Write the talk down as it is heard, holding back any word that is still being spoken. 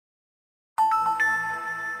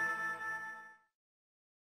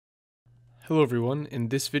Hello everyone, in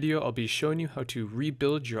this video I'll be showing you how to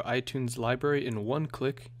rebuild your iTunes library in one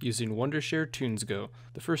click using Wondershare TunesGo.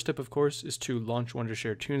 The first step of course is to launch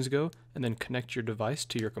Wondershare TunesGo and then connect your device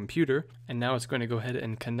to your computer, and now it's going to go ahead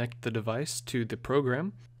and connect the device to the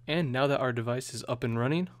program. And now that our device is up and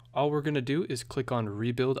running, all we're going to do is click on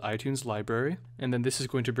Rebuild iTunes Library, and then this is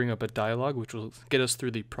going to bring up a dialog which will get us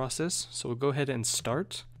through the process. So we'll go ahead and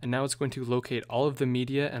start, and now it's going to locate all of the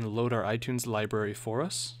media and load our iTunes library for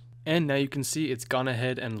us. And now you can see it's gone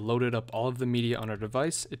ahead and loaded up all of the media on our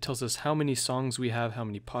device. It tells us how many songs we have, how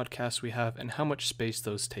many podcasts we have, and how much space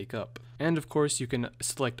those take up. And of course you can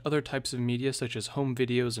select other types of media such as home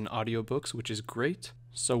videos and audiobooks, which is great.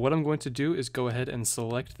 So what I'm going to do is go ahead and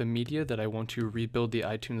select the media that I want to rebuild the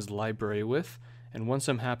iTunes library with. And once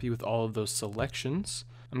I'm happy with all of those selections,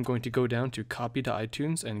 I'm going to go down to Copy to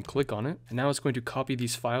iTunes and click on it. And now it's going to copy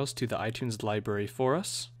these files to the iTunes library for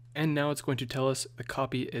us. And now it's going to tell us the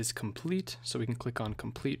copy is complete, so we can click on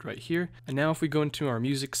complete right here. And now if we go into our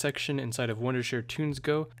music section inside of Wondershare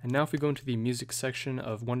TunesGo, and now if we go into the music section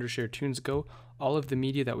of Wondershare TunesGo, all of the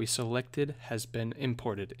media that we selected has been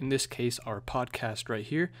imported. In this case, our podcast right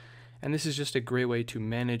here. And this is just a great way to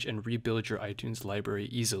manage and rebuild your iTunes library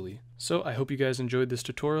easily. So I hope you guys enjoyed this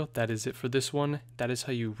tutorial. That is it for this one. That is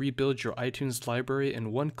how you rebuild your iTunes library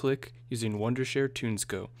in one click using Wondershare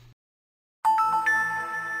TunesGo.